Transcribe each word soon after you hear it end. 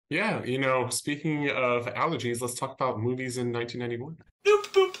Yeah, speaking of allergies, let's talk about movies in 1991. Bloop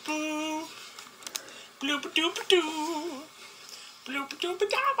boop boo. Bloop doop doo. Bloop doop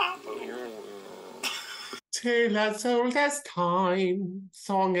da boo. Tale as old as time,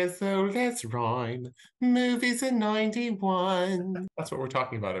 song as old as rhyme, movies in 91. That's what we're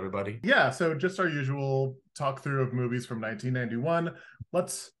talking about, everybody. Yeah, so just our usual talk through of movies from 1991.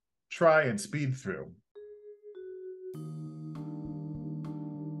 Let's try and speed through.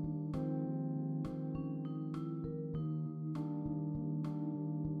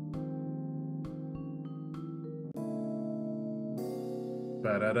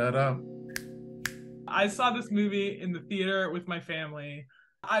 Ba-da-da-da. I saw this movie in the theater with my family.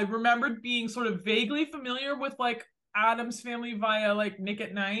 I remembered being sort of vaguely familiar with like Addams Family via like Nick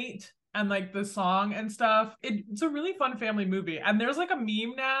at Night and like the song and stuff. It's a really fun family movie. And there's like a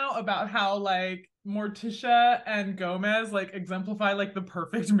meme now about how like Morticia and Gomez like exemplify like the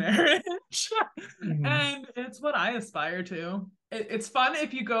perfect marriage. And it's what I aspire to. It's fun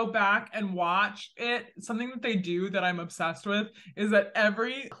if you go back and watch it. Something that they do that I'm obsessed with is that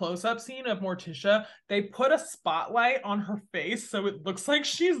every close-up scene of Morticia, they put a spotlight on her face so it looks like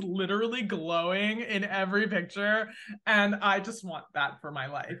she's literally glowing in every picture. And I just want that for my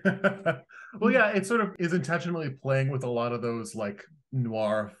life. Well, yeah, it sort of is intentionally playing with a lot of those like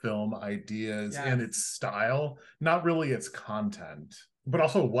noir film ideas and its style, not really its content, but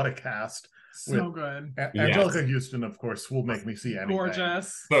also what a cast. So good. Angelica Houston, of course, will make me see anything.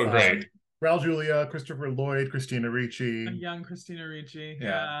 Gorgeous. So great. Raul Julia, Christopher Lloyd, Christina Ricci. A young Christina Ricci.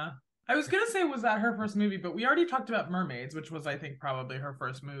 Yeah. I was going to say, was that her first movie? But we already talked about Mermaids, which was, I think, probably her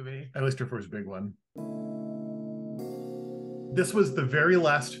first movie. At least her first big one. This was the very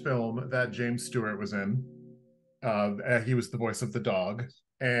last film that James Stewart was in. He was the voice of the dog.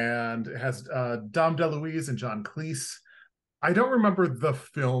 And it has Dom DeLuise and John Cleese. I don't remember the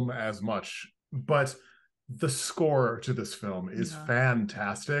film as much, but the score to this film is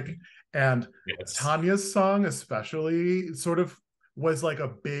fantastic. And Tanya's song especially sort of was like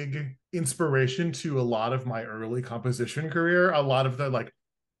a big inspiration to a lot of my early composition career. A lot of the like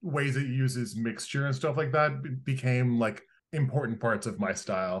ways it uses mixture and stuff like that became like important parts of my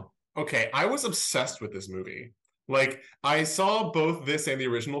style. Okay, I was obsessed with this movie. Like, I saw both this and the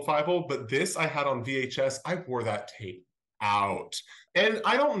original Fievel, but this I had on VHS. I wore that tape out. And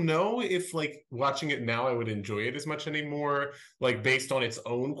I don't know if like watching it now I would enjoy it as much anymore, like based on its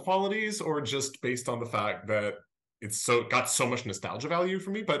own qualities or just based on the fact that it's got so much nostalgia value for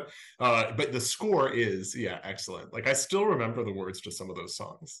me. But the score is excellent. Like I still remember the words to some of those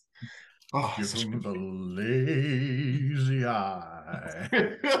songs. Oh, give him the lazy eye.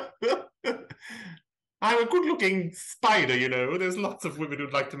 I'm a good-looking spider, There's lots of women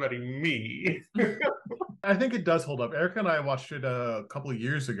who'd like to marry me. I think it does hold up. Erica and I watched it a couple of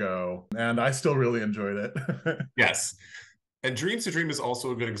years ago, and I still really enjoyed it. Yes. And Dreams to Dream is also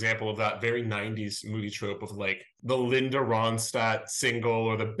a good example of that very 90s movie trope of like the Linda Ronstadt single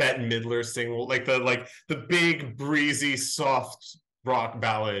or the Bette Midler single, like the big, breezy, soft rock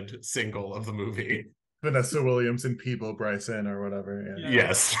ballad single of the movie. Vanessa Williams and Peebo Bryson or whatever. Yeah.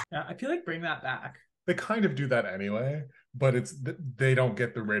 Yes. Yeah, I feel like bring that back. They kind of do that anyway, but they don't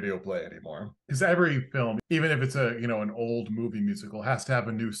get the radio play anymore. Because every film, even if it's an old movie musical, has to have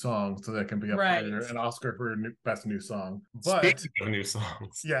a new song so that can be up for an Oscar for best new song. But speaking of new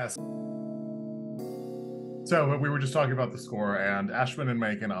songs, yes. So we were just talking about the score, and Ashman and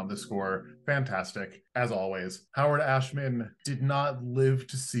Menken on the score, fantastic as always. Howard Ashman did not live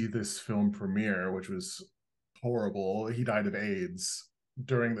to see this film premiere, which was horrible. He died of AIDS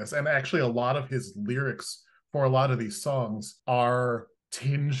during this, and actually a lot of his lyrics for a lot of these songs are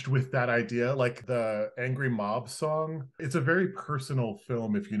tinged with that idea, like the Angry Mob song. It's a very personal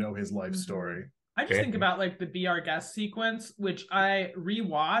film if you know his life story. I just think about like the Be Our Guest sequence, which I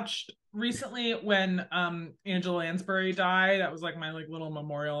rewatched recently when Angela Lansbury died. That was like my like little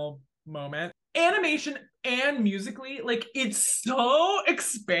memorial moment. Animation and musically, like it's so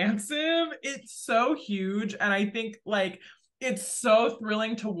expansive, it's so huge, and I think like it's so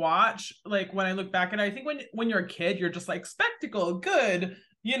thrilling to watch. Like when I look back at it, I think when you're a kid, you're just like spectacle, good,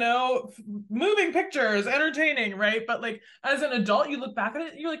 moving pictures, entertaining, right? But like as an adult, you look back at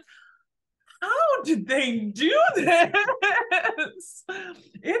it and you're like, how did they do this?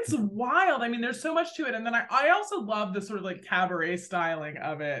 It's wild. I mean, there's so much to it. And then I also love the sort of like cabaret styling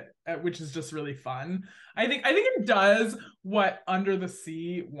of it, which is just really fun. I think it does what Under the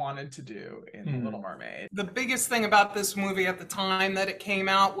Sea wanted to do in The Little Mermaid. The biggest thing about this movie at the time that it came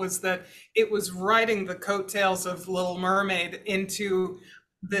out was that it was riding the coattails of Little Mermaid into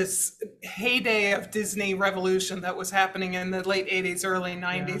this heyday of Disney revolution that was happening in the late 80s, early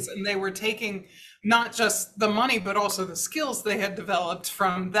 90s. And they were taking not just the money, but also the skills they had developed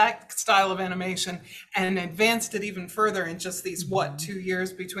from that style of animation and advanced it even further in just these, 2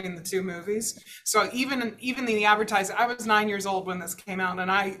 years between the two movies. So even the advertising, I was 9 years old when this came out,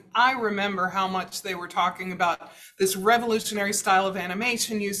 and I remember how much they were talking about this revolutionary style of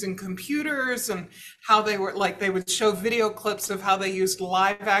animation using computers, and how they were like, they would show video clips of how they used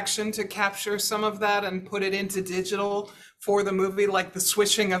live action to capture some of that and put it into digital for the movie, like the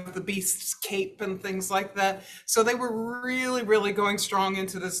switching of the Beast's cape and things like that. So they were really, really going strong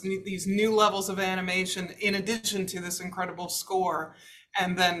into these new levels of animation, in addition to this incredible score.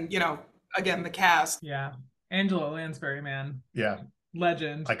 And then, again, the cast. Yeah. Angela Lansbury, man. Yeah.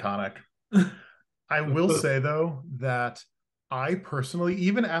 Legend. Iconic. I will say, though, that I personally,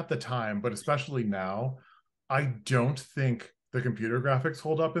 even at the time, but especially now, I don't think the computer graphics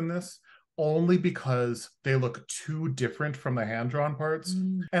hold up in this. Only because they look too different from the hand-drawn parts.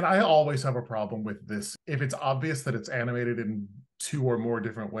 And I always have a problem with this. If it's obvious that it's animated in 2 or more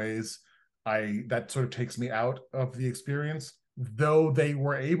different ways, that sort of takes me out of the experience. Though they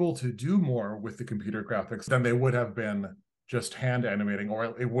were able to do more with the computer graphics than they would have been just hand animating, or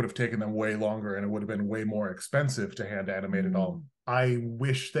it would have taken them way longer and it would have been way more expensive to hand animate it all. I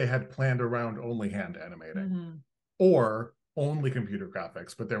wish they had planned around only hand animating. Or only computer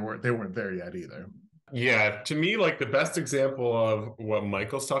graphics, but they weren't there yet either. Yeah, to me, like the best example of what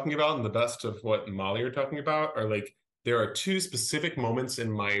Michael's talking about and the best of what Molly are talking about are like, there are 2 specific moments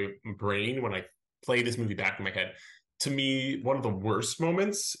in my brain when I play this movie back in my head. To me, one of the worst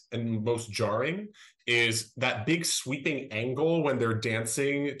moments and most jarring is that big sweeping angle when they're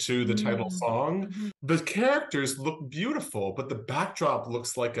dancing to the title song. The characters look beautiful, but the backdrop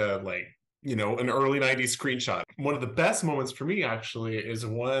looks like an early 90s screenshot. One of the best moments for me, actually, is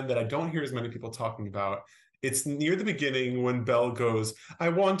one that I don't hear as many people talking about. It's near the beginning when Belle goes, "I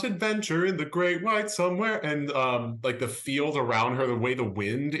want adventure in the great white somewhere," and like the field around her, the way the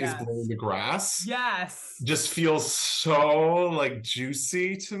wind is blowing the grass, just feels so like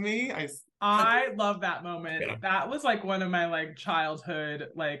juicy to me. I love that moment. Yeah. That was like one of my like childhood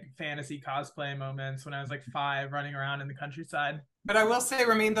like fantasy cosplay moments when I was like 5, running around in the countryside. But I will say,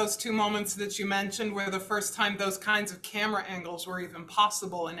 Rameen, those 2 moments that you mentioned were the first time those kinds of camera angles were even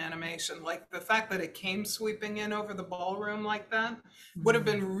possible in animation. Like the fact that it came sweeping in over the ballroom like that would have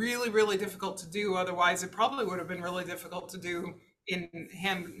been really, really difficult to do. Otherwise, it probably would have been really difficult to do in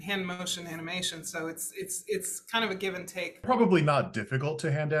hand motion animation. So it's kind of a give and take. Probably not difficult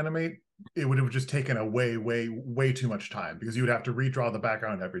to hand animate. It would have just taken a way too much time, because you would have to redraw the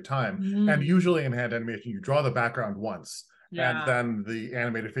background every time. And usually in hand animation, you draw the background once. And then the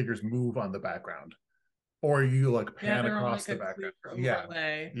animated figures move on the background, or you like pan across the background.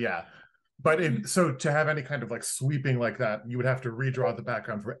 Yeah. But so to have any kind of like sweeping like that, you would have to redraw the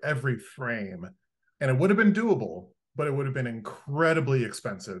background for every frame, and it would have been doable, but it would have been incredibly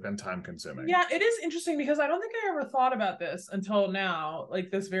expensive and time consuming. Yeah, it is interesting because I don't think I ever thought about this until now,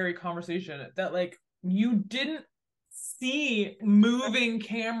 like this very conversation, that like you didn't see moving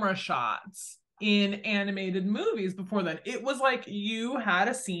camera shots in animated movies before then. It was like you had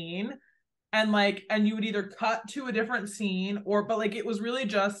a scene and you would either cut to a different scene but like it was really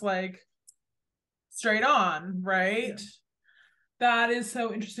just like straight on, right? Yeah. That is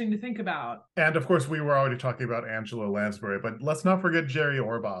so interesting to think about. And of course, we were already talking about Angela Lansbury, but let's not forget Jerry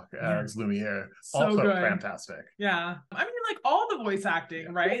Orbach as Lumiere. So also good. Fantastic. Yeah. I mean, like all the voice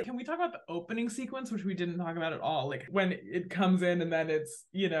acting, right? Can we talk about the opening sequence, which we didn't talk about at all? Like when it comes in and then it's,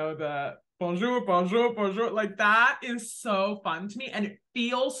 the bonjour, bonjour, bonjour. Like that is so fun to me, and it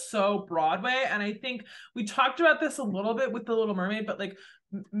feels so Broadway. And I think we talked about this a little bit with The Little Mermaid, but like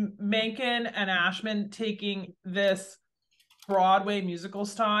Menken and Ashman taking this Broadway musical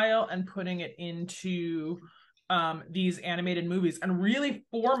style and putting it into these animated movies and really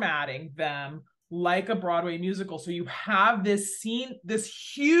formatting them like a Broadway musical. So you have this scene, this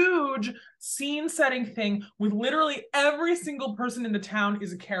huge scene setting thing with literally every single person in the town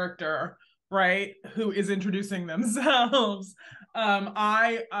is a character, right? Who is introducing themselves.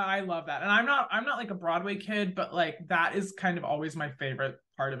 I love that. And I'm not like a Broadway kid, but like that is kind of always my favorite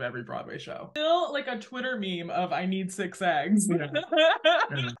part of every Broadway show. Still like a Twitter meme of "I need 6 eggs." Yeah. I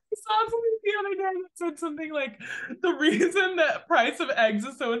saw something the other day that said something like, the reason that price of eggs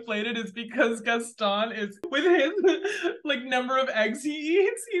is so inflated is because Gaston is, with his like number of eggs he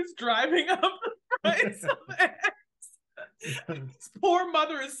eats, he's driving up the price of eggs. His poor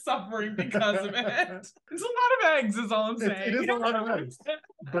mother is suffering because of it. It's a lot of eggs is all I'm saying. It is a lot of eggs.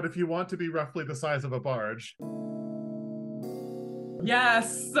 But if you want to be roughly the size of a barge.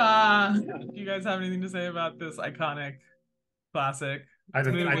 Yes. Do you guys have anything to say about this iconic classic I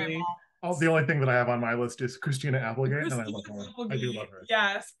didn't. movie? The only thing that I have on my list is Christina Applegate, and I love Christina her. I do Applegate, love her.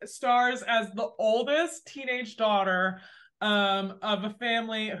 yes, stars as the oldest teenage daughter of a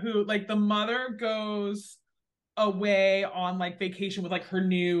family who, like, the mother goes away on like vacation with like her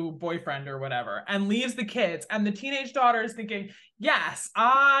new boyfriend or whatever and leaves the kids, and the teenage daughter is thinking, yes,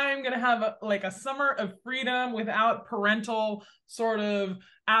 I'm gonna have like a summer of freedom without parental sort of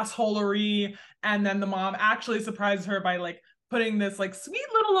assholery. And then the mom actually surprises her by like putting this like sweet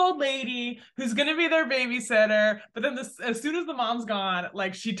little old lady who's gonna be their babysitter. But then as soon as the mom's gone,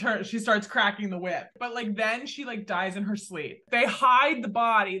 like she starts cracking the whip. But like then she like dies in her sleep. They hide the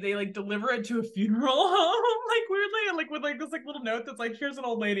body. They like deliver it to a funeral home, like weirdly, like with like this like little note that's like, here's an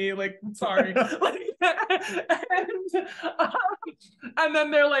old lady, like sorry. Like, and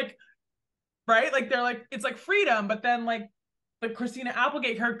then they're like, right, like they're like, it's like freedom, but then like the Christina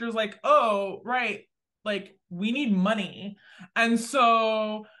Applegate character is like, oh right, like we need money. And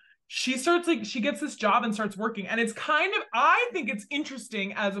so she starts like, she gets this job and starts working. And it's kind of, I think it's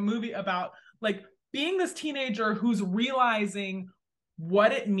interesting as a movie about like being this teenager who's realizing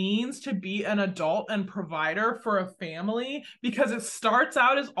what it means to be an adult and provider for a family, because it starts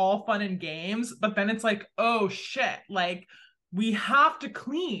out as all fun and games, but then it's like, oh shit, like we have to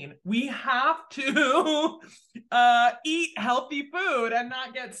clean, we have to eat healthy food and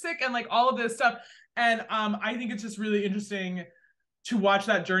not get sick and like all of this stuff. And I think it's just really interesting to watch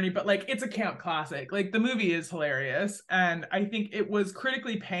that journey. But like it's a camp classic. Like the movie is hilarious, and I think it was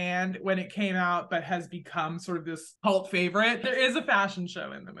critically panned when it came out, but has become sort of this cult favorite. There is a fashion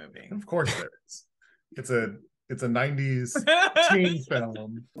show in the movie. Of course there is. It's a 90s teen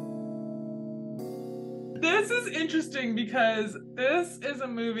film. This is interesting because this is a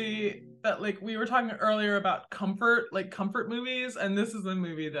movie that, like, we were talking earlier about comfort, like comfort movies, and this is a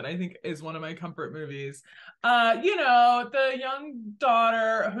movie that I think is one of my comfort movies. You know, the young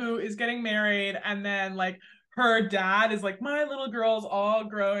daughter who is getting married, and then like her dad is like, my little girl's all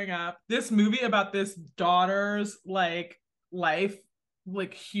growing up. This movie about this daughter's like life,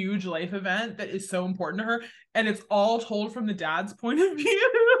 like huge life event that is so important to her, and it's all told from the dad's point of view.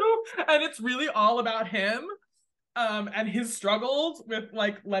 And it's really all about him and his struggles with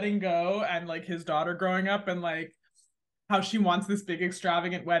like letting go, and like his daughter growing up, and like how she wants this big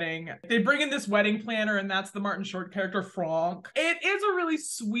extravagant wedding. They bring in this wedding planner, and that's the Martin Short character, Franck. It is a really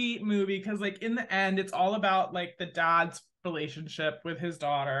sweet movie because like in the end it's all about like the dad's relationship with his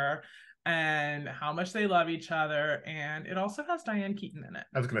daughter and how much they love each other. And it also has Diane Keaton in it.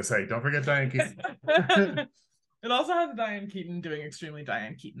 I was gonna say, don't forget Diane Keaton. It also has Diane Keaton doing extremely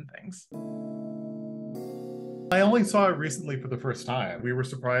Diane Keaton things. I only saw it recently for the first time. We were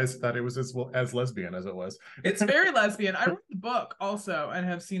surprised that it was as lesbian as it was. It's very lesbian. I read the book also and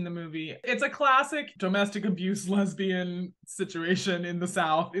have seen the movie. It's a classic domestic abuse lesbian situation in the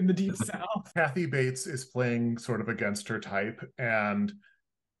South, in the deep South. Kathy Bates is playing sort of against her type and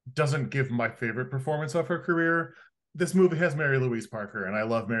doesn't give my favorite performance of her career. This movie has Mary Louise Parker, and I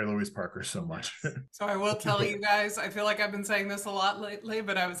love Mary Louise Parker so much. So I will tell you guys, I feel like I've been saying this a lot lately,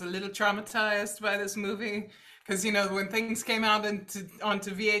 but I was a little traumatized by this movie. Because, you know, when things came out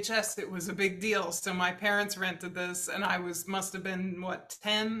onto VHS, it was a big deal. So my parents rented this, and I must have been,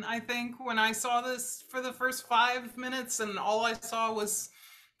 10, I think, when I saw this for the first 5 minutes. And all I saw was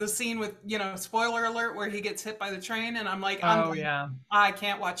the scene with, you know, spoiler alert, where he gets hit by the train. And I'm like, I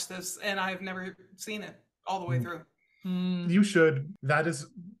can't watch this. And I've never seen it all the way through. You should. That is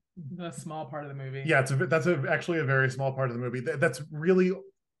a small part of the movie. Yeah, that's actually a very small part of the movie. That's really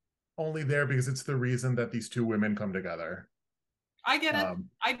only there because it's the reason that these two women come together. I get it.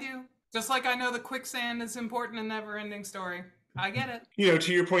 I do. Just like I know the quicksand is important in Never-Ending Story. I get it. You know,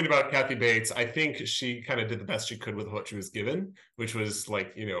 to your point about Kathy Bates, I think she kind of did the best she could with what she was given, which was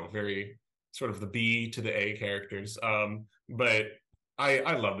like, you know, very sort of the B to the A characters. But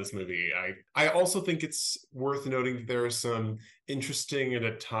I love this movie. I also think it's worth noting that there are some interesting and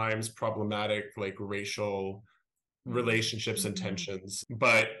at times problematic like racial relationships and tensions,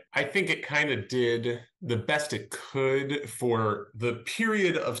 but I think it kind of did the best it could for the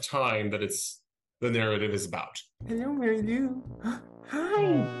period of time that the narrative is about. Hello, Mary Lou.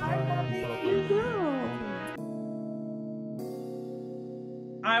 Hi.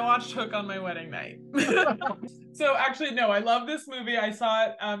 I watched Hook on my wedding night. So actually, no, I love this movie. I saw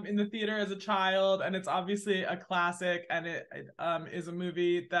it in the theater as a child, and it's obviously a classic, and it is a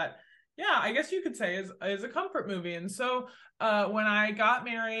movie that yeah, I guess you could say is a comfort movie. And so when I got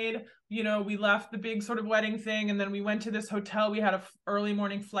married, you know, we left the big sort of wedding thing, and then we went to this hotel. We had a early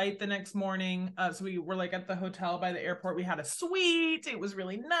morning flight the next morning. So we were like at the hotel by the airport. We had a suite. It was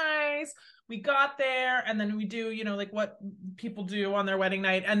really nice. We got there, and then we do, you know, like what people do on their wedding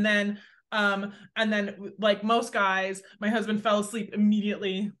night. And then like most guys, my husband fell asleep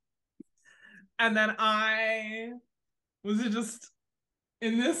immediately. And then I was just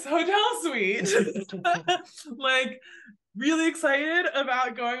in this hotel suite, like really excited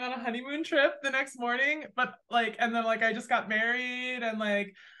about going on a honeymoon trip the next morning. But like, and then like I just got married and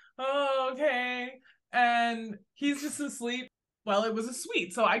like, oh, okay. And he's just asleep. Well, it was a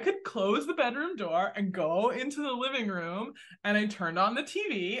suite, so I could close the bedroom door and go into the living room, and I turned on the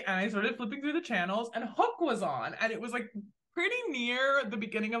TV and I started flipping through the channels, and Hook was on, and it was like pretty near the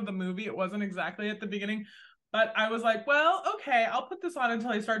beginning of the movie. It wasn't exactly at the beginning, but I was like, well, okay, I'll put this on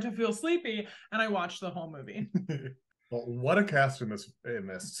until I start to feel sleepy, and I watched the whole movie. Well, what a cast in this.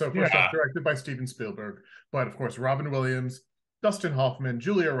 So first off, directed by Steven Spielberg, but of course Robin Williams, Dustin Hoffman,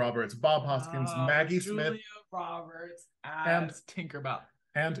 Julia Roberts, Bob Hoskins, Maggie Smith, Julia Roberts as Tinkerbell,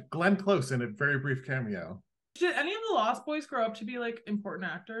 and Glenn Close in a very brief cameo. Did any of the Lost Boys grow up to be like important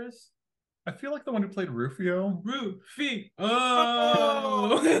actors? I feel like the one who played Rufio. Rufio.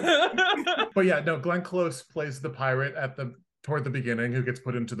 Oh. But yeah, no, Glenn Close plays the pirate toward the beginning who gets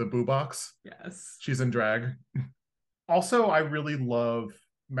put into the boo box. Yes. She's in drag. Also, I really love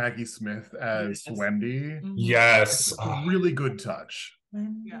Maggie Smith as Wendy. Yes. Really good touch.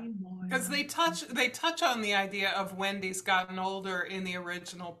 Yeah, because they touch on the idea of Wendy's gotten older in the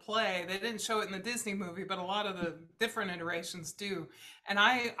original play. They didn't show it in the Disney movie, but a lot of the different iterations do. And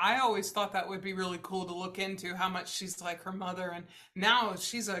I always thought that would be really cool to look into how much she's like her mother, and now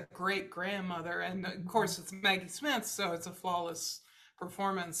she's a great grandmother. And of course, it's Maggie Smith, so it's a flawless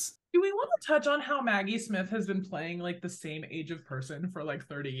performance. Do we want to touch on how Maggie Smith has been playing like the same age of person for like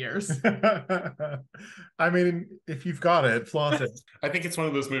 30 years? I mean, if you've got it, flaunt it. I think it's one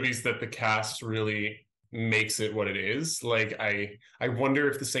of those movies that the cast really makes it what it is. Like, I wonder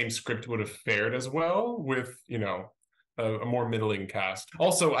if the same script would have fared as well with, you know, a more middling cast.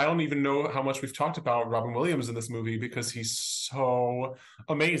 Also, I don't even know how much we've talked about Robin Williams in this movie because he's so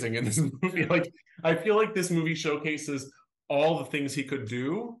amazing in this movie. Like, I feel like this movie showcases all the things he could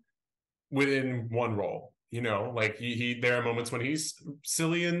do within one role. You know, like there are moments when he's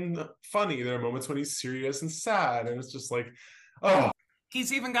silly and funny. There are moments when he's serious and sad. And it's just like, oh.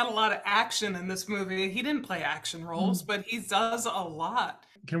 He's even got a lot of action in this movie. He didn't play action roles, but he does a lot.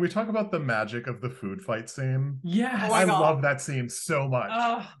 Can we talk about the magic of the food fight scene? Yes. Oh, I love that scene so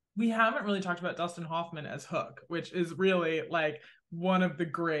much. We haven't really talked about Dustin Hoffman as Hook, which is really like one of the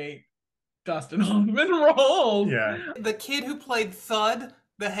great Dustin Hoffman roles. Yeah. The kid who played Thud,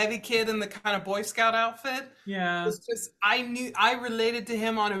 the heavy kid in the kind of Boy Scout outfit. Yeah. Was just, I related to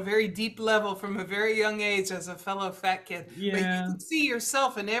him on a very deep level from a very young age as a fellow fat kid. Yeah. But you can see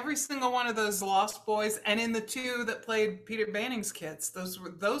yourself in every single one of those Lost Boys, and in the two that played Peter Banning's kids.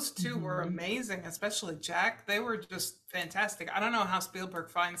 Those two were amazing, especially Jack. They were just fantastic. I don't know how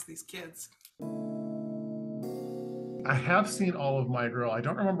Spielberg finds these kids. I have seen all of My Girl. I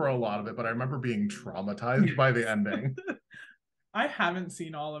don't remember a lot of it, but I remember being traumatized by the ending. I haven't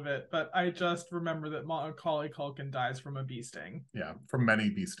seen all of it, but I just remember that Macaulay Culkin dies from a bee sting. Yeah, from many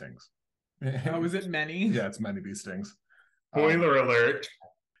bee stings. Oh, is it many? Yeah, it's many bee stings. Spoiler alert.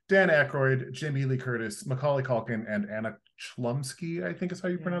 Dan Aykroyd, Jamie Lee Curtis, Macaulay Culkin, and Anna Chlumsky, I think is how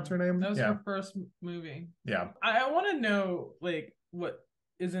you pronounce her name. That was her first movie. Yeah. I want to know, like, what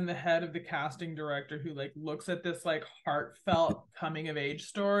is in the head of the casting director who, like, looks at this, like, heartfelt coming-of-age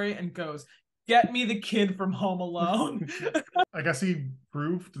story and goes, get me the kid from Home Alone. I guess he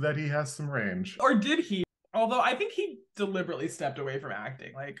proved that he has some range. Or did he? Although I think he deliberately stepped away from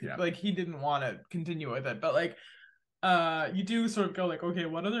acting. Like he didn't want to continue with it. But like you do sort of go like, okay,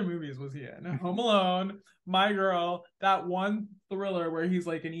 what other movies was he in? Home Alone, My Girl, that one thriller where he's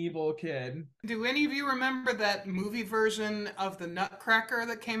like an evil kid. Do any of you remember that movie version of the Nutcracker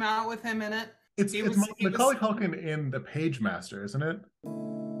that came out with him in it? It's Macaulay Culkin in The Pagemaster, isn't it?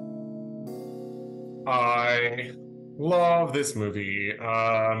 I love this movie.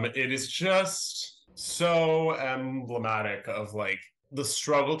 It is just so emblematic of like the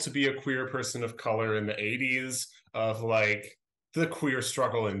struggle to be a queer person of color in the 80s, of like the queer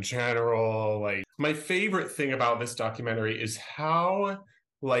struggle in general. Like, my favorite thing about this documentary is how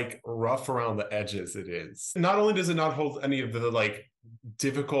like rough around the edges it is. Not only does it not hold any of the like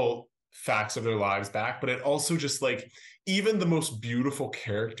difficult facts of their lives back, but it also just like, even the most beautiful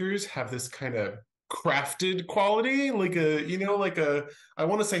characters have this kind of crafted quality, like a, you know, like a, I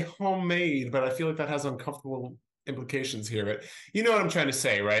want to say homemade, but I feel like that has uncomfortable implications here. But you know what I'm trying to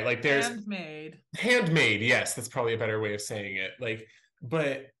say, right? Like there's handmade, yes, that's probably a better way of saying it. Like,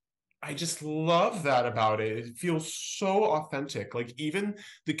 but I just love that about it. It feels so authentic. Like even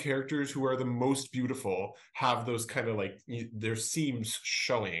the characters who are the most beautiful have those kind of like their seams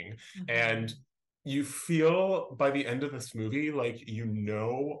showing, and you feel by the end of this movie like you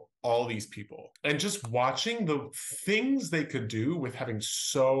know all these people, and just watching the things they could do with having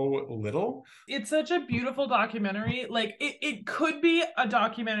so little. It's such a beautiful documentary. Like it could be a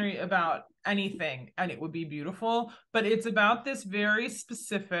documentary about anything and it would be beautiful, but it's about this very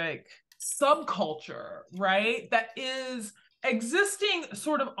specific subculture, right? That is existing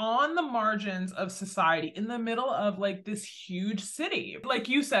sort of on the margins of society in the middle of like this huge city. Like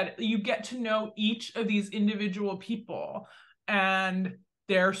you said, you get to know each of these individual people and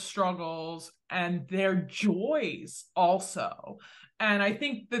their struggles and their joys also. And I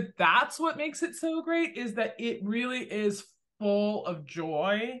think that that's what makes it so great, is that it really is full of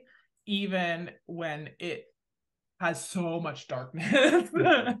joy, even when it has so much darkness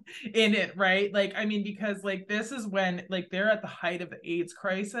in it, right? Like, I mean, because like this is when like they're at the height of the AIDS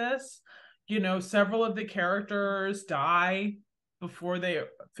crisis. You know, several of the characters die before they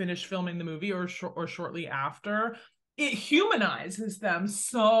finish filming the movie or shortly after. It humanizes them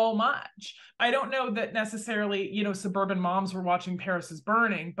so much. I don't know that necessarily, you know, suburban moms were watching Paris is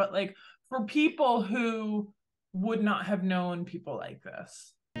Burning, but like for people who would not have known people like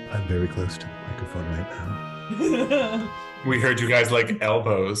this. I'm very close to the microphone right now. We heard you guys like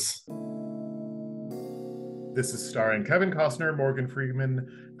elbows. This is starring Kevin Costner, Morgan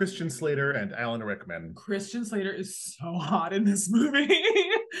Freeman, Christian Slater, and Alan Rickman. Christian Slater is so hot in this movie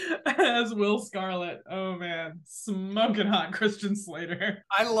as Will Scarlet. Oh man, smoking hot Christian Slater.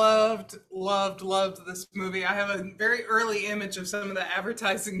 I loved this movie. I have a very early image of some of the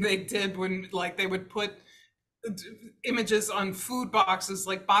advertising they did when like they would put images on food boxes,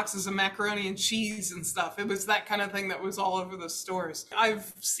 like boxes of macaroni and cheese and stuff. It was that kind of thing that was all over the stores.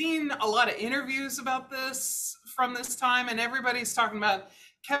 I've seen a lot of interviews about this from this time, and everybody's talking about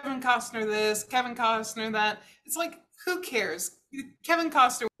Kevin Costner this, Kevin Costner that. It's like, who cares? Kevin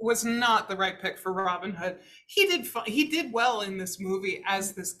Costner was not the right pick for Robin Hood. He did well in this movie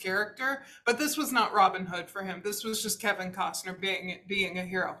as this character, but this was not Robin Hood for him. This was just Kevin Costner being a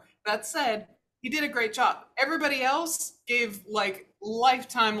hero. That said, he did a great job. Everybody else gave like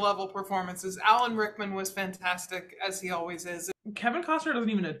lifetime level performances. Alan Rickman was fantastic, as he always is. Kevin Costner doesn't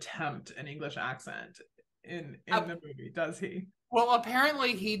even attempt an English accent in the movie, does he? Well,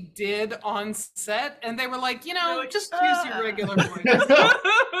 apparently he did on set, and they were like, you know, just use your regular voice.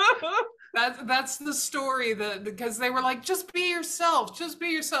 That's the story. Because they were like, just be yourself. Just be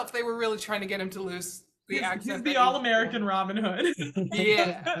yourself. They were really trying to get him to lose the accent. He's the all-American Robin Hood.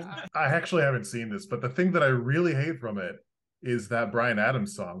 Yeah. I actually haven't seen this, but the thing that I really hate from it is that Bryan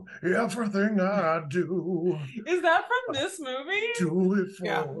Adams song, "Everything I Do." Is that from this movie? Do it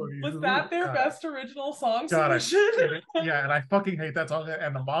for you. Was that their best original song God, solution? yeah, and I fucking hate that song.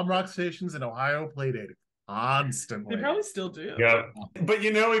 And the mom rock stations in Ohio played it constantly. They probably still do. Yeah. But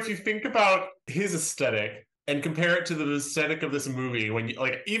you know, if you think about his aesthetic and compare it to the aesthetic of this movie, when you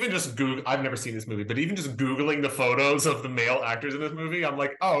like, even just Google, I've never seen this movie, but even just Googling the photos of the male actors in this movie, I'm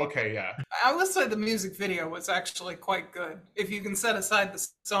like, oh, okay, yeah. I will say the music video was actually quite good. If you can set aside the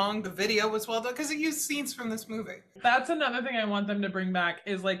song, the video was well done because it used scenes from this movie. That's another thing I want them to bring back,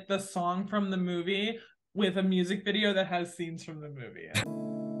 is like the song from the movie with a music video that has scenes from the movie.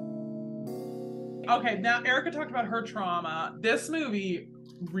 Okay, now Erica talked about her trauma. This movie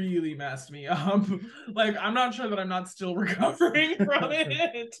really messed me up. Like, I'm not sure that I'm not still recovering from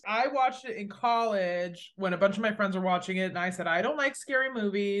it. I watched it in college when a bunch of my friends were watching it, and I said, I don't like scary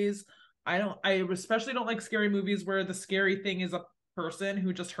movies. I especially don't like scary movies where the scary thing is a person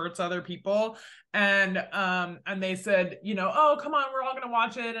who just hurts other people. And they said, you know, oh, come on, we're all gonna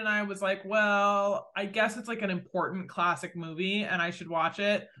watch it. And I was like, well, I guess it's like an important classic movie and I should watch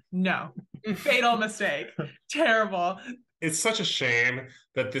it. No. Fatal mistake. Terrible. It's such a shame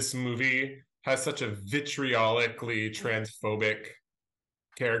that this movie has such a vitriolically transphobic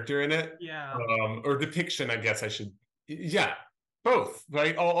character in it. Yeah. Or depiction, I guess I should. Yeah, both,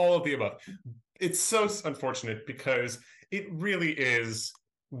 right? All of the above. It's so unfortunate because it really is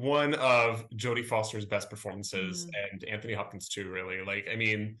one of Jodie Foster's best performances, and Anthony Hopkins too, really. Like, I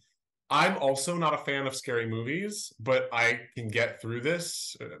mean, I'm also not a fan of scary movies, but I can get through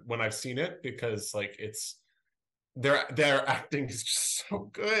this when I've seen it because, like, it's their acting is just so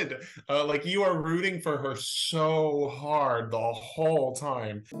good. Like, you are rooting for her so hard the whole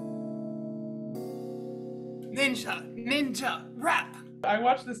time. ninja, rap. I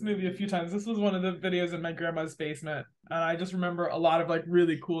watched this movie a few times. This was one of the videos in my grandma's basement. And I just remember a lot of like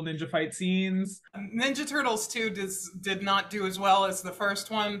really cool ninja fight scenes. Ninja Turtles 2 did not do as well as the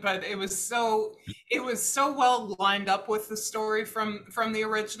first one, but it was so well lined up with the story from the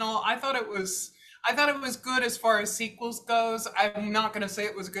original. I thought it was good as far as sequels goes. I'm not going to say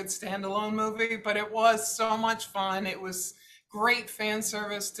it was a good standalone movie, but it was so much fun. It was great fan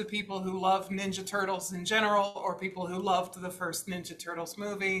service to people who love Ninja Turtles in general, or people who loved the first Ninja Turtles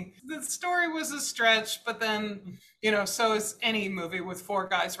movie. The story was a stretch, but then, so is any movie with 4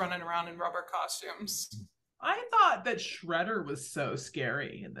 guys running around in rubber costumes. I thought that Shredder was so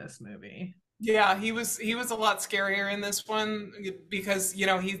scary in this movie. Yeah, he was a lot scarier in this one because,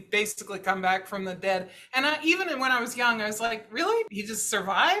 he basically come back from the dead. And even when I was young, I was like, really? He just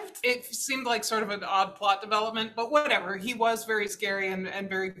survived? It seemed like sort of an odd plot development, but whatever. He was very scary and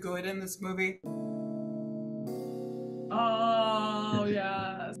very good in this movie. Oh,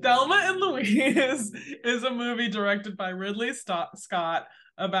 yeah. Thelma and Louise is a movie directed by Ridley Scott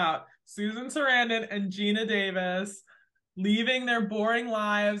about Susan Sarandon and Gina Davis leaving their boring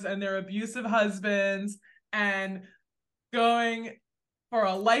lives and their abusive husbands and going for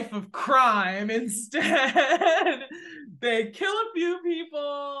a life of crime instead. They kill a few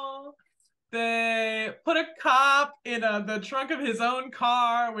people. They put a cop in the trunk of his own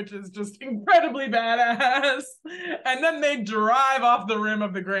car, which is just incredibly badass. And then they drive off the rim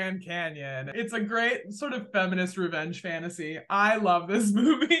of the Grand Canyon. It's a great sort of feminist revenge fantasy. I love this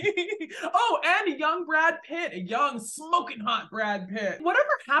movie. Oh, and a young Brad Pitt, a young smoking hot Brad Pitt. Whatever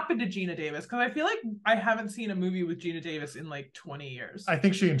happened to Gina Davis? Because I feel like I haven't seen a movie with Gina Davis in like 20 years. I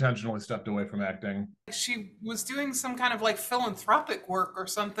think she intentionally stepped away from acting. She was doing some kind of like philanthropic work or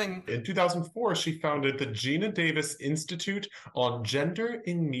something. In 2004, she founded the Gina Davis Institute on Gender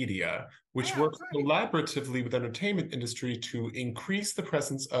in Media, which works collaboratively with the entertainment industry to increase the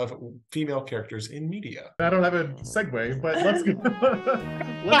presence of female characters in media. I don't have a segue, but let's go,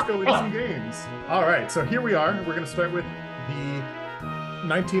 let's go into some games. All right, so here we are. We're going to start with the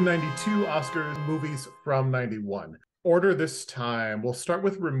 1992 Oscars movies from 91. Order this time. We'll start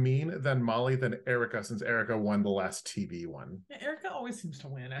with Rameen, then Molly, then Erica, since Erica won the last TV one. Yeah, Erica always seems to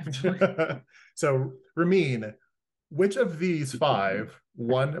win, actually. So, Rameen, which of these 5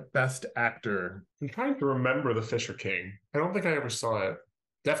 won Best Actor? I'm trying to remember The Fisher King. I don't think I ever saw it.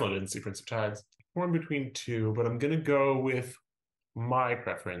 Definitely didn't see Prince of Tides. Torn between 2, but I'm going to go with my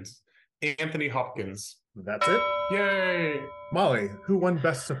preference. Anthony Hopkins. That's it. Yay! Molly, who won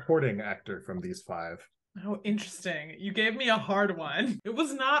Best Supporting Actor from these 5? Oh, interesting. You gave me a hard one. It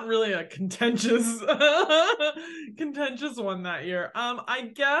was not really a contentious one that year. I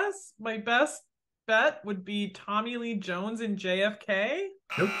guess my best bet would be Tommy Lee Jones in JFK.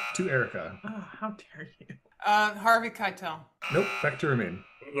 Nope, to Erica. Oh, how dare you? Harvey Keitel. Nope, back to Rameen.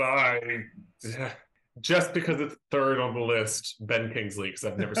 Just because it's third on the list, Ben Kingsley, because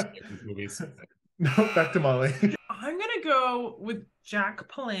I've never seen these movies. Nope, back to Molly. I'm gonna go with Jack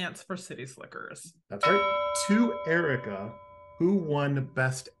Palance for City Slickers. That's right. To Erica, who won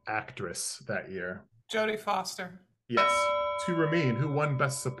Best Actress that year? Jodie Foster. Yes. To Rameen, who won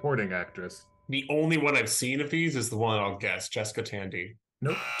Best Supporting Actress? The only one I've seen of these is the one I'll guess, Jessica Tandy.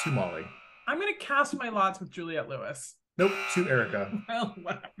 Nope, to Molly. I'm gonna cast my lots with Juliette Lewis. Nope, to Erica. Well,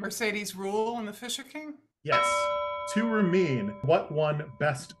 whatever. Mercedes Rule in The Fisher King. Yes. To Rameen, what won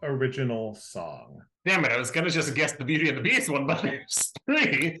Best Original Song? Damn it, I was going to just guess the Beauty and the Beast one, but there's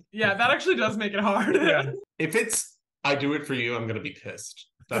 3. Yeah, that actually does make it hard. Yeah. If it's I Do It For You, I'm going to be pissed.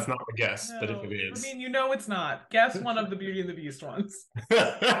 That's not a guess, No, but if it is. I mean, you know it's not. Guess one of the Beauty and the Beast ones.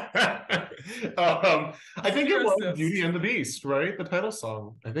 I think it was Assist. Beauty and the Beast, right? The title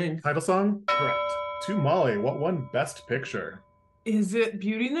song, I think. Title song? Correct. To Molly, what won Best Picture? Is it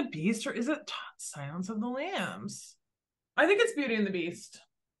Beauty and the Beast or is it Silence of the Lambs? I think it's Beauty and the Beast.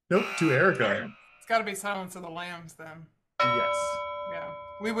 Nope, to Erica. It's got to be Silence of the Lambs then. Yes. Yeah,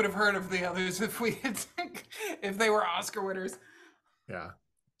 we would have heard of the others if if they were Oscar winners. Yeah.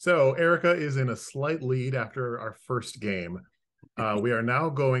 So Erica is in a slight lead after our first game. We are now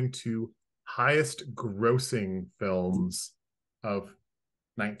going to highest grossing films of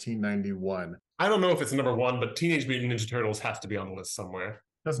 1991. I don't know if it's number 1, but Teenage Mutant Ninja Turtles has to be on the list somewhere.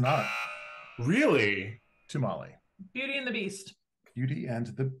 Does not. Really? To Molly. Beauty and the Beast. Beauty and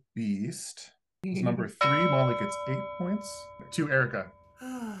the Beast is number 3. Molly gets 8 points. To Erica.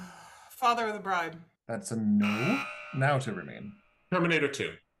 Father of the Bride. That's a no. Now to Rameen. Terminator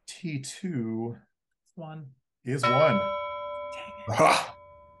 2. T2 One. is 1. Dang it.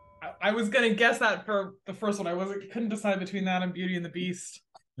 I was gonna guess that for the first one. Couldn't decide between that and Beauty and the Beast.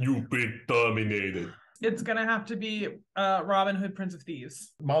 You've been terminated. It's gonna have to be Robin Hood, Prince of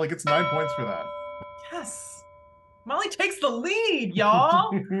Thieves. Molly gets 9 points for that. Yes. Molly takes the lead,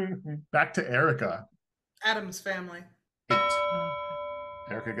 y'all. Back to Erica. Addams Family. 8.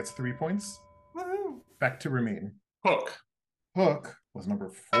 Erica gets 3 points. Woohoo. Back to Rameen. Hook. Hook was number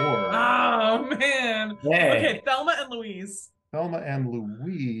 4. Oh man. Yeah. Okay, Thelma and Louise. Thelma and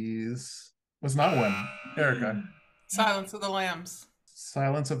Louise was not one. Erica. Silence of the Lambs.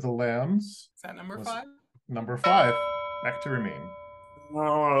 Silence of the Lambs. Is that number Was- 5? Number 5. Back to Rameen.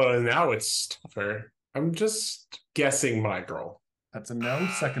 Oh, now it's tougher. I'm just guessing My Girl. That's a no.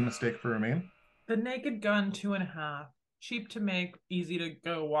 Second mistake for Rameen. The Naked Gun 2.5. Cheap to make, easy to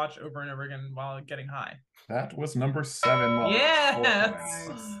go watch over and over again while getting high. That was number 7. Molly gets 4 Yes.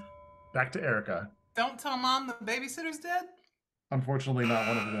 points. Back to Erica. Don't tell Mom the babysitter's dead? Unfortunately, not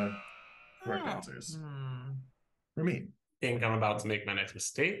one of the correct Oh. answers. Hmm. Rameen. Think I'm about to make my next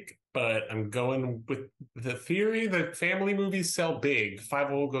mistake, but I'm going with the theory that family movies sell big.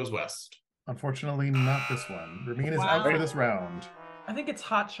 5 goes west. Unfortunately, not this one. Rameen is out for Wow. this round. I think it's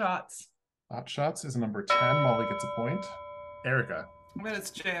Hot Shots. Hot Shots is number 10. Molly gets a point. Erica. I bet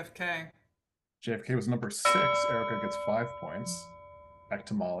it's JFK. JFK was number 6. Erica gets 5 points. Back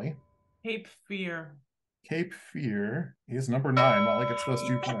to Molly. Cape Fear. Cape Fear is number 9. Molly gets those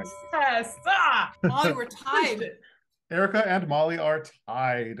 2 points. Yes. Ah! Molly, we're tied. Erica and Molly are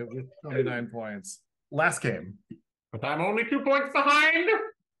tied with 29 points. Last game. But I'm only 2 points behind.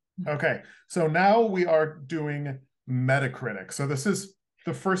 Okay, so now we are doing Metacritic. So this is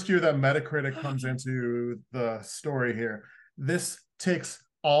the first year that Metacritic comes into the story here. This takes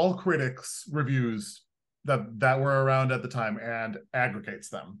all critics' reviews that were around at the time and aggregates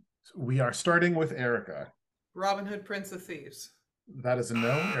them. We are starting with Erica. Robin Hood, Prince of Thieves. That is a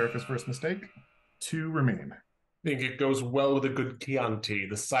no. Erica's first mistake. 2 remain. I think it goes well with a good Chianti.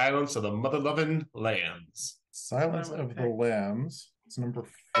 The Silence of the Mother-Loving Lambs. Silence That's what I of would the pick. Lambs is number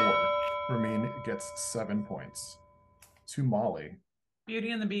 4. Ramin gets 7 points. To Molly.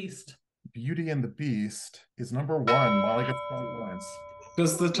 Beauty and the Beast. Beauty and the Beast is number 1. Molly gets 7 points.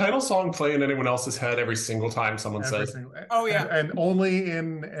 Does the title song play in anyone else's head every single time someone Every says? single- Oh, yeah. And only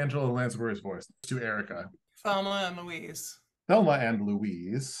in Angela Lansbury's voice. To Erica. Thelma and Louise. Thelma and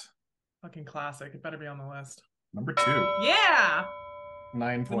Louise. Fucking classic. It better be on the list. Number 2. Yeah.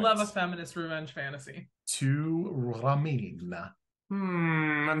 9 We points. love a feminist revenge fantasy. To Ramin.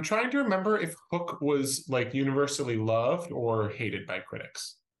 I'm trying to remember if Hook was like universally loved or hated by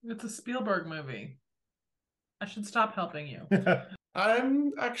critics. It's a Spielberg movie. I should stop helping you.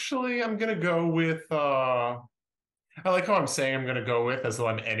 I'm gonna go with I like how I'm saying I'm gonna go with as though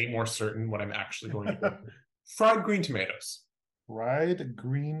I'm any more certain what I'm actually going to go with. Fried green tomatoes. Fried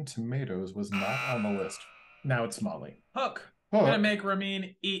green tomatoes was not on the list. Now it's Molly. Hook. I'm Hook. gonna make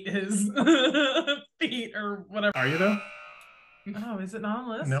Ramin eat his feet or whatever. Are you though? Oh, is it not on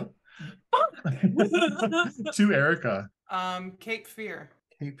the list? Nope. To Erica. Cape Fear.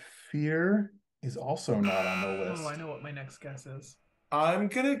 Cape Fear is also not on the list. Oh, I know what my next guess is. I'm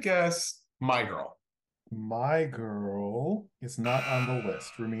gonna guess My Girl. My Girl is not on the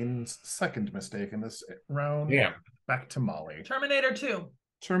list. Ramin's second mistake in this round. Yeah. Back to Molly. Terminator 2.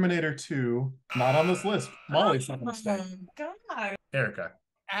 Terminator 2, not on this list. Molly's second Oh, mistake. God. Erica.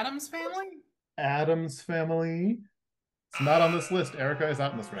 Addams Family. Addams Family. It's not on this list. Erica is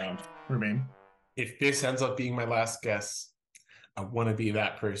out in this round. Ramin. If this ends up being my last guess, I want to be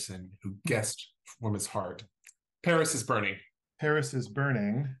that person who guessed Woman's Heart. Paris is Burning. Paris is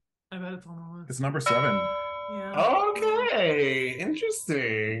Burning. I bet it's on the list. It's number 7. Yeah. Okay,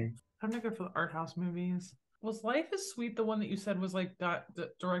 interesting. I'm gonna go for the art house movies. Was Life is Sweet the one that you said was like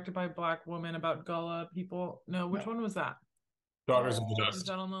directed by a black woman about Gullah people? No, which No. one was that? Daughters of the Is Dust.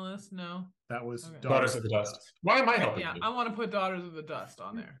 that on the list? No. That was Okay. Daughters of the Dust. Why am I helping Yeah, you? I want to put Daughters of the Dust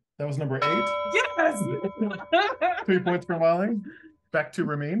on there. That was number 8. Yes. 3 points for Molly. Back to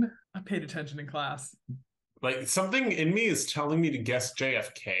Ramin. I paid attention in class. Like something in me is telling me to guess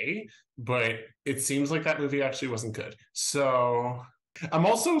JFK, but it seems like that movie actually wasn't good. So I'm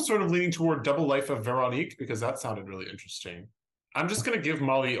also sort of leaning toward Double Life of Veronique because that sounded really interesting. I'm just gonna give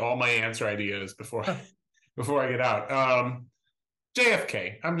Molly all my answer ideas before I get out.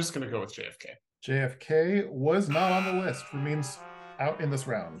 JFK. I'm just gonna go with JFK. JFK was not on the list. Ramin's out in this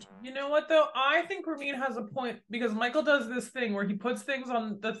round. You know what though? I think Ramin has a point because Michael does this thing where he puts things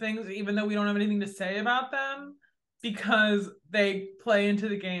on the things even though we don't have anything to say about them because they play into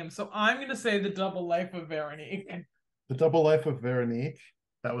the game. So I'm gonna say the Double Life of Veronique. The Double Life of Veronique.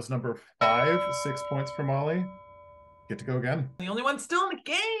 That was number 5. 6 points for Molly. Get to go again. The only one still in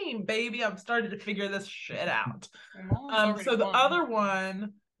the game, baby. I've started to figure this shit out. Molly's already So the won. other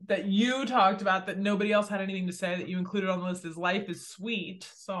one that you talked about that nobody else had anything to say that you included on the list is Life is Sweet.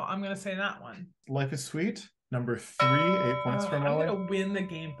 So I'm going to say that one. Life is Sweet. Number 3, 8 points for Molly. I'm going to win the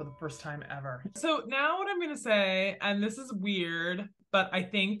game for the first time ever. So now what I'm going to say, and this is weird, but I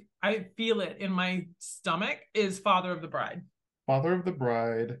think I feel it in my stomach, is Father of the Bride. Father of the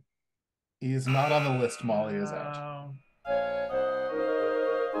Bride is not on the list. Molly is out.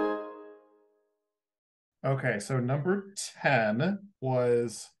 Okay, so number 10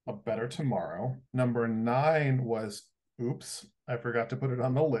 was A Better Tomorrow. Number 9 was Oops, I forgot to put it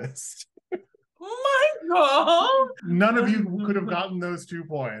on the list. Michael! None of you could have gotten those 2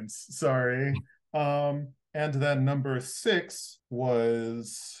 points. Sorry. And then number 6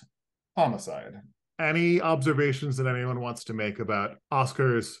 was Homicide. Any observations that anyone wants to make about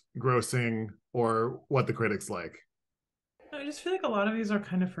Oscars grossing or what the critics like? I just feel like a lot of these are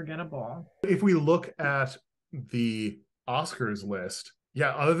kind of forgettable. If we look at the Oscars list,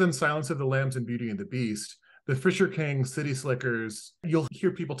 yeah, other than Silence of the Lambs and Beauty and the Beast, the Fisher King, City Slickers, you'll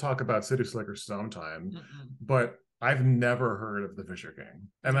hear people talk about City Slickers sometime, but I've never heard of the Fisher King.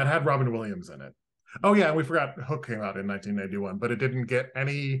 And that had Robin Williams in it. Oh yeah, and we forgot Hook came out in 1991, but it didn't get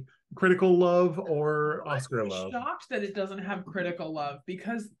any critical love or Oscar love. I'm shocked that it doesn't have critical love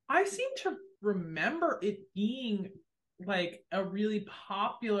because I seem to remember it being like a really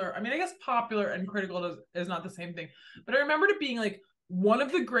popular, I mean, I guess popular and critical is not the same thing, but I remembered it being like one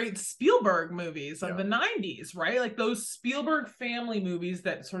of the great Spielberg movies of the 90s, right? Like those Spielberg family movies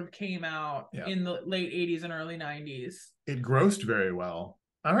that sort of came out in the late 80s and early 90s. It grossed very well.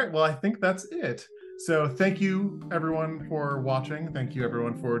 All right, well, I think that's it. So thank you, everyone, for watching. Thank you,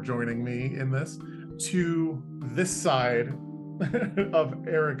 everyone, for joining me in this. To this side of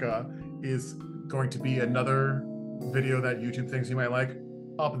Erica is going to be another video that YouTube thinks you might like.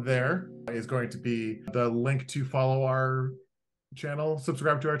 Up there is going to be the link to follow our channel,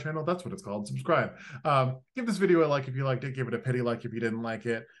 subscribe to our channel. That's what it's called, subscribe. Give this video a like if you liked it. Give it a pity like if you didn't like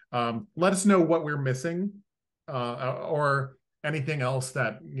it. Let us know what we're missing or anything else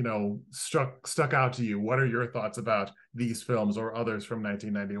that, you know, stuck out to you. What are your thoughts about these films or others from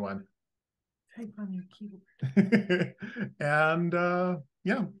 1991? Type on your keyboard. And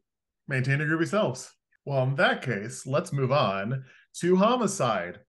yeah, maintain your groovy selves. Well, in that case, let's move on to Homicide.